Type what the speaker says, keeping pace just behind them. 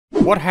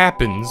What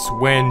happens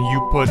when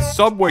you put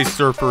Subway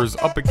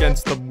Surfers up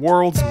against the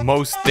world's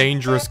most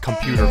dangerous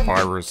computer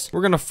virus?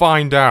 We're gonna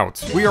find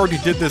out. We already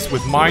did this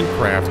with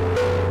Minecraft.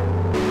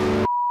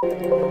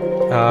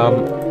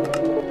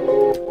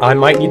 I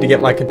might need to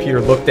get my computer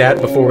looked at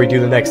before we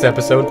do the next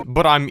episode.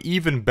 But I'm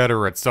even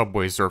better at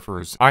Subway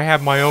Surfers. I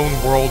have my own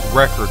world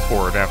record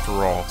for it after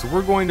all. So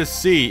we're going to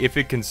see if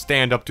it can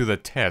stand up to the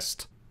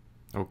test.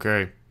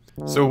 Okay.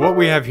 So what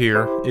we have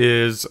here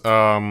is,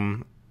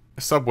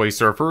 Subway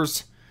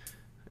Surfers.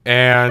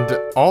 And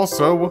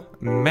also,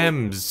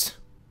 memz,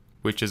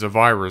 which is a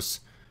virus.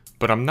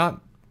 But I'm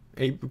not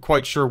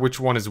quite sure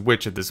which one is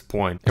which at this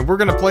point. And we're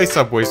gonna play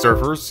Subway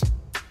Surfers,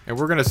 and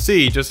we're gonna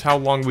see just how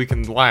long we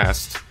can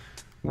last,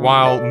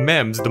 while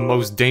memz, the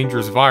most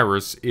dangerous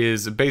virus,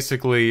 is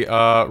basically,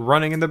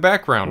 running in the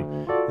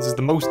background. This is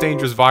the most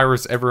dangerous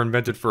virus ever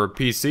invented for a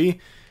PC,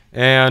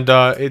 and,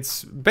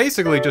 it's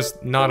basically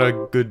just not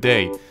a good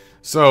day.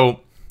 So,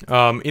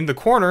 in the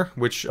corner,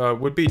 which,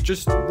 would be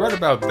just right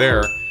about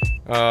there,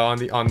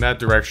 on that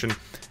direction,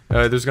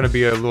 there's gonna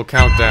be a little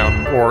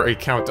countdown, or a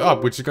count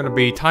up, which is gonna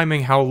be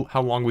timing how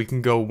long we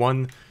can go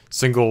one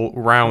single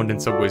round in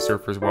Subway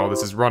Surfers while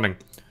this is running.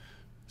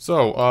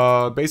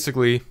 So,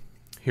 basically,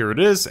 here it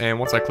is, and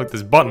once I click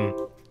this button,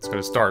 it's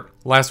gonna start.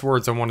 Last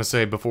words I want to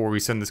say before we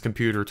send this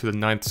computer to the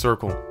 9th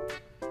circle.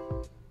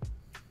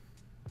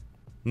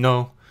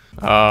 No.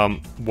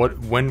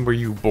 When were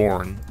you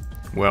born?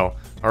 Well,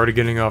 already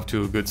getting off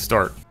to a good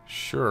start.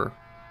 Sure.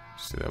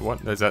 See that?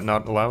 What? Is that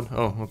not allowed?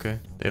 Oh, okay.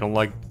 They don't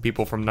like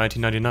people from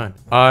 1999.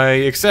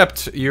 I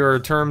accept your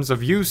terms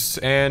of use,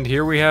 and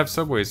here we have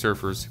Subway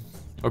Surfers.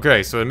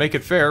 Okay, so to make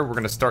it fair, we're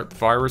gonna start the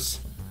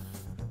virus.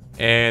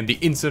 And the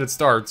instant it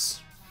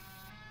starts,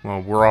 well,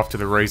 we're off to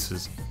the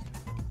races.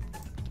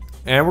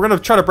 And we're gonna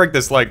try to break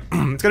this, like,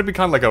 it's gonna be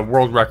kind of like a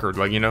world record,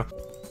 like, you know?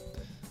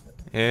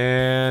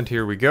 And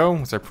here we go,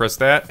 once I press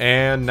that,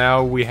 and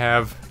now we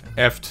have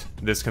F'd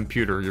this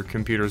computer. Your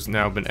computer's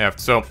now been F'd,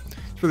 so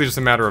it's really just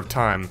a matter of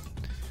time.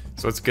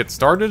 So let's get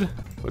started.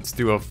 Let's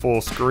do a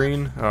full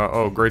screen.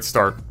 Oh, great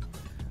start.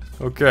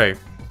 Okay.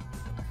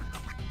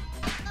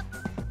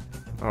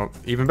 Oh,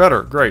 even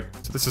better, great.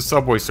 So this is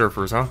Subway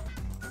Surfers, huh?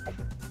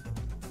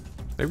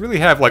 They really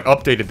have, like,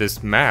 updated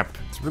this map.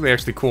 It's a really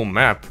actually cool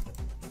map.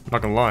 I'm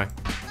not gonna lie.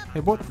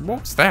 Hey,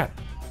 what's that?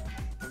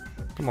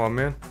 Come on,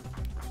 man.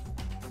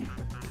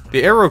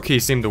 The arrow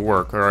keys seem to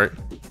work, alright?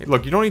 Hey,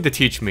 look, you don't need to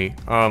teach me.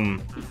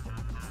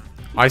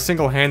 I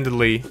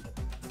single-handedly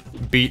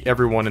beat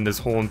everyone in this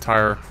whole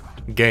entire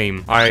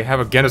game. I have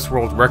a Guinness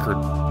World Record.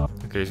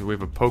 Okay, so we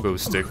have a pogo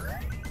stick.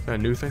 Is that a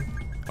new thing?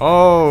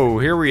 Oh,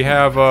 here we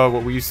have,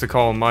 what we used to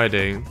call in my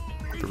day,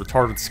 the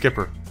retarded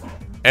skipper.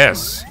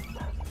 S.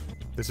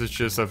 This is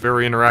just a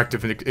very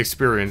interactive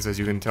experience, as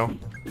you can tell.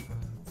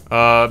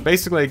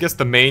 Basically, I guess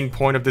the main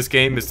point of this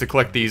game is to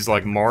collect these,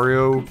 like,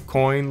 Mario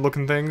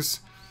coin-looking things.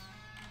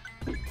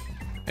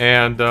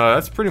 And,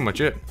 that's pretty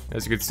much it.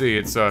 As you can see,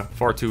 it's,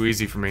 far too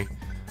easy for me.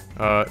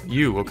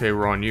 U. Okay,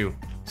 we're on U.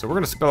 So we're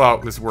gonna spell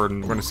out this word,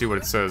 and we're gonna see what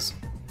it says.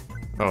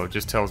 Oh, it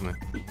just tells me.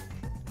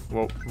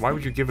 Well, why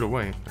would you give it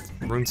away?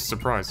 That ruins the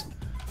surprise.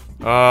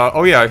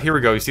 Oh yeah, here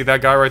we go. You see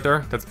that guy right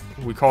there?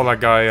 We call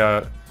that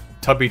guy,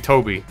 Tubby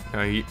Toby.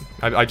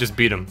 I just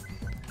beat him.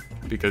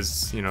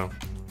 Because, you know,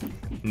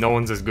 no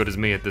one's as good as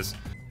me at this.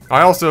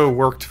 I also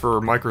worked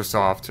for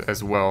Microsoft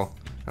as well,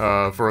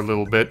 for a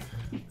little bit.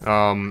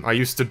 I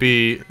used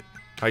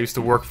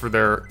to work for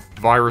their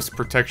virus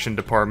protection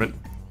department.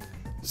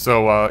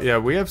 So, yeah,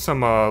 we have some,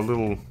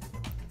 little,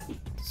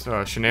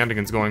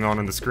 shenanigans going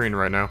on the screen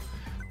right now.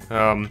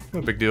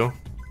 No big deal.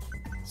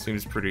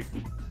 Seems pretty...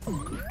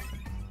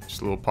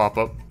 Just a little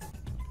pop-up.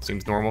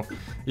 Seems normal.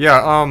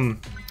 Yeah,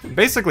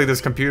 basically this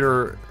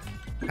computer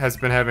has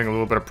been having a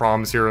little bit of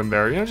problems here and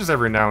there, you know, just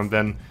every now and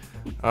then.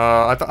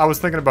 I was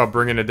thinking about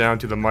bringing it down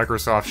to the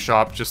Microsoft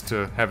shop just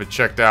to have it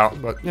checked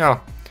out, but, you know,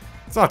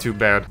 it's not too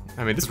bad.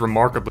 I mean, this is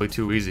remarkably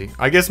too easy.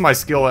 I guess my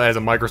skill as a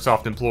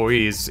Microsoft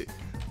employee is,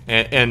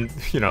 and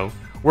you know,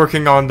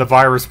 working on the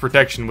virus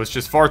protection was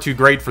just far too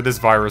great for this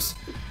virus.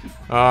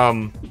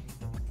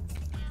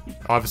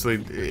 Obviously,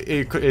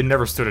 it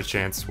never stood a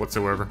chance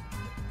whatsoever.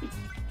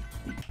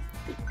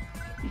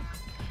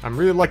 I'm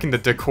really liking the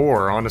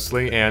decor,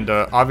 honestly, and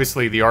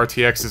obviously the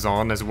RTX is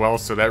on as well,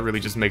 so that really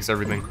just makes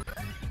everything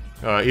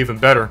even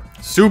better.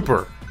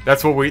 Super!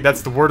 That's the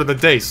word of the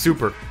day,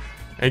 super.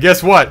 And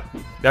guess what?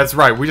 That's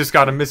right, we just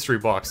got a mystery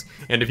box.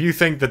 And if you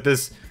think that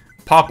this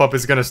pop-up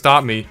is gonna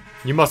stop me,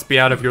 you must be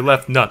out of your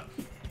left nut.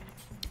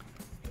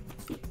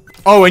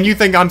 Oh, and you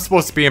think I'm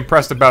supposed to be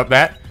impressed about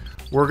that?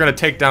 We're gonna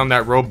take down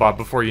that robot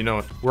before you know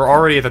it. We're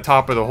already at the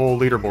top of the whole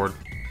leaderboard.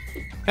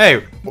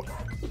 Hey,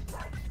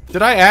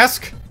 did I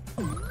ask?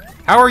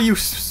 How are you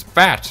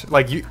fat?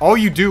 Like, all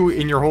you do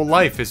in your whole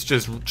life is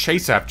just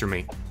chase after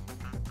me.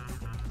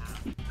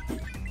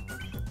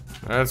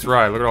 That's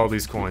right, look at all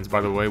these coins.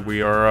 By the way,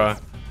 we are,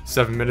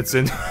 7 minutes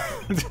in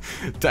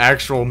to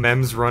actual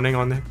memz running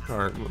on there.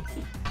 Alright,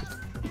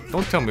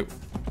 don't tell me.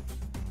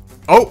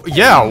 Oh,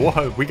 yeah,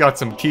 what? We got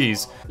some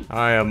keys.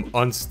 I am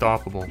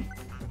unstoppable.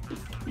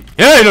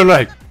 Yeah, I don't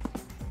like.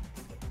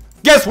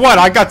 Guess what?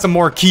 I got some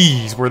more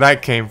keys where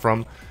that came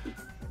from.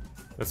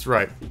 That's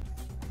right.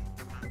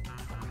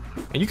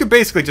 And you could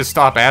basically just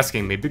stop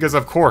asking me, because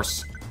of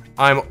course,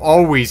 I'm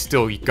always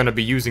still gonna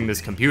be using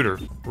this computer.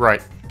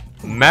 Right.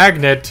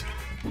 Magnet.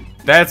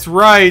 That's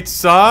right,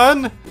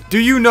 son! Do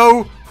you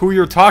know who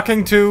you're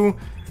talking to?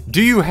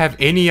 Do you have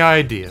any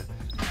idea?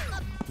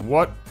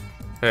 What?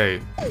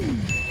 Hey.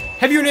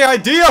 Have you any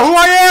idea who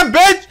I am,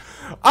 bitch?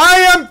 I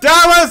am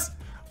Dallas!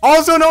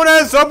 Also known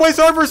as Subway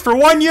Surfers for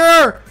 1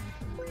 year!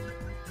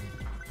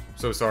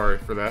 So sorry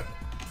for that.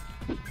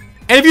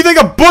 And if you think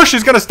a bush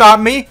is gonna stop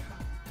me,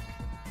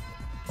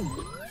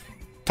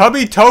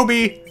 Tubby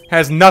Toby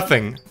has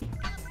nothing.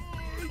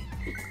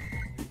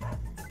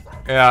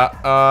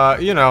 Yeah,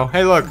 you know,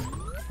 hey look.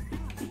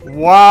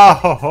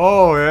 Wow,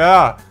 oh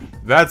yeah,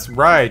 that's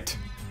right.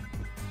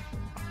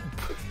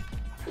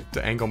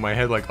 To angle my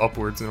head like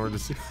upwards in order to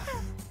see.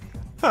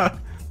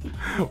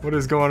 What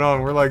is going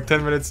on? We're like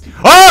 10 minutes.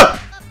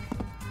 Ah!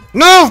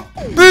 No,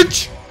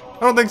 bitch! I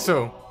don't think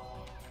so.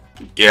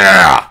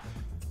 Yeah!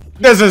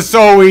 This is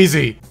so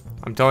easy!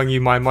 I'm telling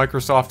you, my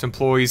Microsoft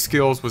employee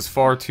skills was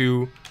far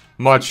too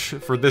much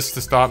for this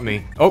to stop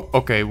me. Oh,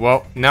 okay,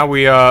 well, now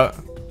we, yeah,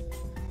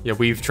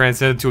 we've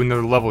transcended to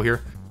another level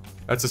here.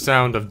 That's the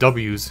sound of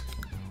W's.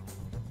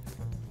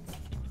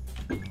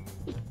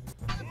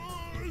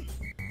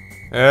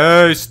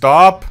 Hey,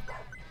 stop!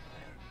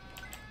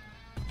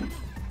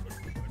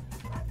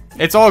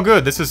 It's all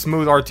good, this is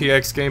smooth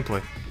RTX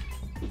gameplay.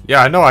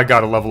 Yeah, I know I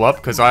gotta level up,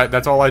 because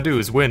that's all I do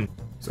is win.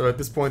 So at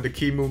this point, the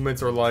key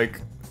movements are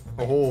like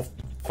a whole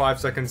 5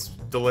 seconds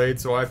delayed,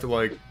 so I have to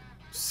like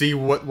see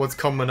what's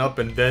coming up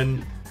and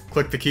then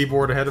click the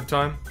keyboard ahead of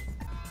time.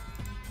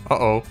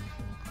 Uh-oh.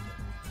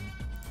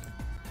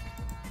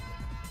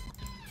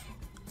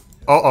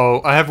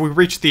 Uh-oh, have we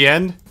reached the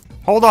end?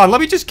 Hold on, let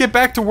me just get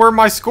back to where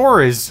my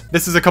score is.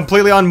 This is a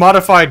completely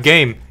unmodified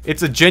game.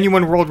 It's a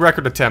genuine world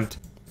record attempt.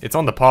 It's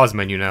on the pause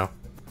menu now.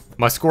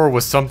 My score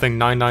was something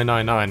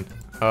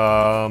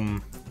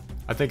 9999.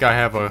 I think I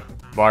have a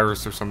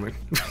virus or something.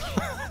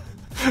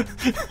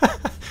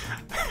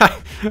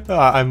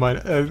 I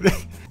might.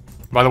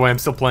 By the way, I'm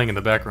still playing in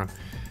the background.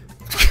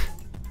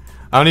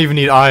 I don't even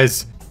need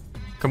eyes.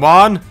 Come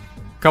on!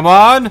 Come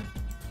on!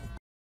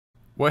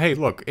 Well, hey,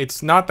 look,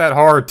 it's not that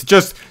hard to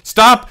just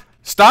stop!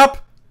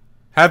 Stop!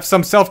 Have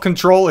some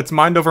self-control, it's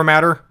mind over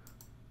matter.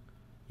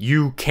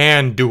 You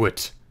can do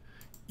it.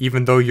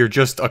 Even though you're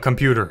just a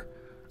computer.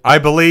 I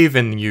believe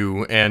in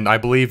you, and I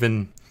believe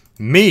in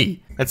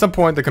me. At some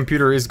point, the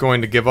computer is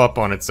going to give up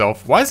on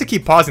itself. Why does it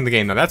keep pausing the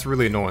game? Now, that's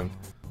really annoying.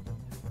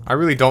 I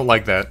really don't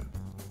like that.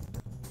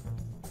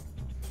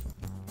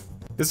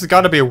 This has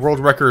got to be a world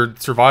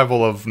record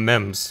survival of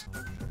memz.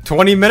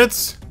 20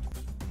 minutes?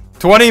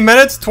 20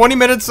 minutes? 20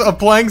 minutes of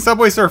playing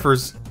Subway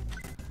Surfers.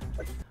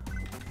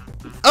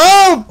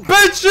 Oh,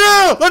 bitch,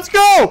 yeah! Let's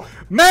go!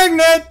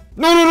 Magnet!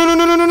 No, no, no,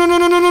 no, no, no, no, no,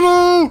 no, no, no,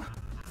 no!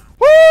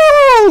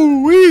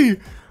 Woo-wee!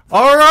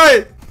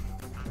 Alright!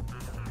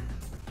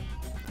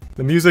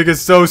 The music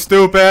is so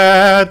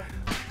stupid!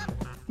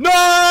 No!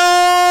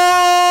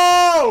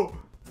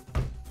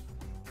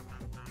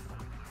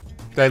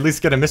 Did I at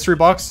least get a mystery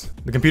box?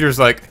 The computer's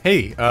like,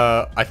 hey,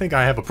 I think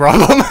I have a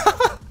problem.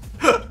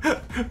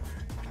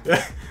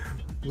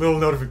 Little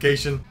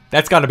notification.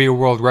 That's gotta be a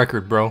world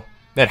record, bro.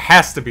 That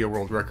has to be a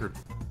world record.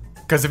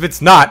 Because if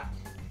it's not,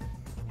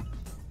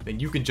 then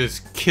you can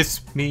just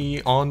kiss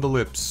me on the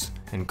lips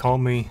and call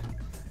me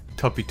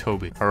Tuppy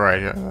Toby.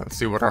 Alright, let's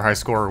see what our high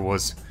score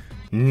was.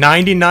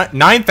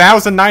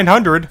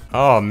 9,900.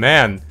 Oh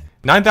man,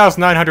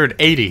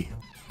 9,980.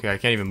 Okay, I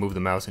can't even move the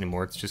mouse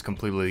anymore. It's just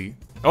completely.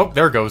 Oh,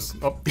 there it goes.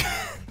 Oh,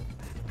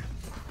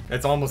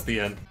 it's almost the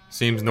end.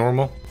 Seems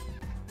normal.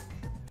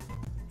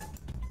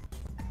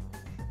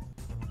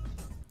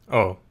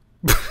 Oh.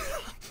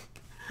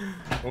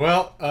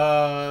 Well,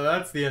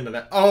 that's the end of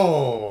that.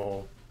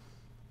 Oh.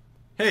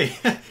 Hey,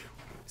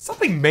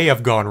 something may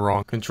have gone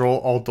wrong.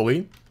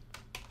 Control-Alt-Delete.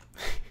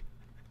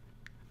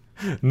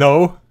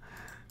 No.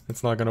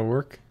 It's not gonna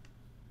work.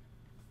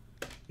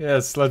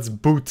 Yes, let's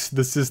boot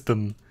the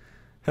system.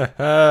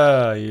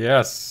 Haha,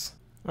 yes.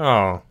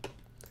 Oh.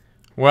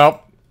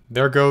 Well,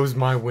 there goes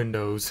my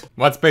Windows.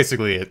 Well, that's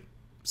basically it.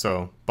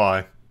 So,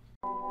 bye.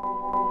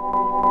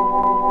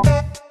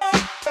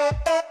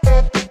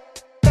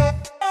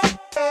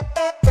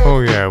 Oh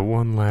yeah,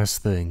 one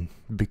last thing.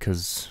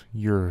 Because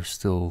you're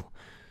still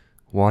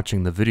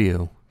watching the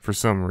video for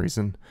some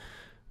reason.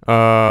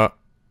 I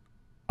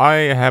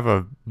have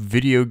a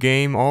video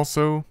game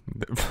also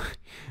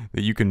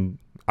that you can.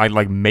 I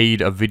like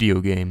made a video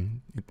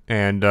game,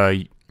 and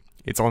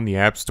it's on the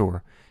App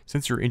Store.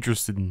 Since you're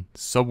interested in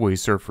Subway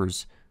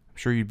Surfers, I'm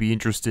sure you'd be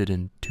interested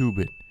in Tube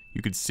It.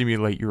 You could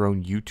simulate your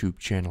own YouTube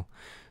channel.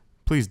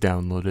 Please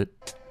download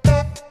it.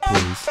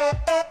 Please.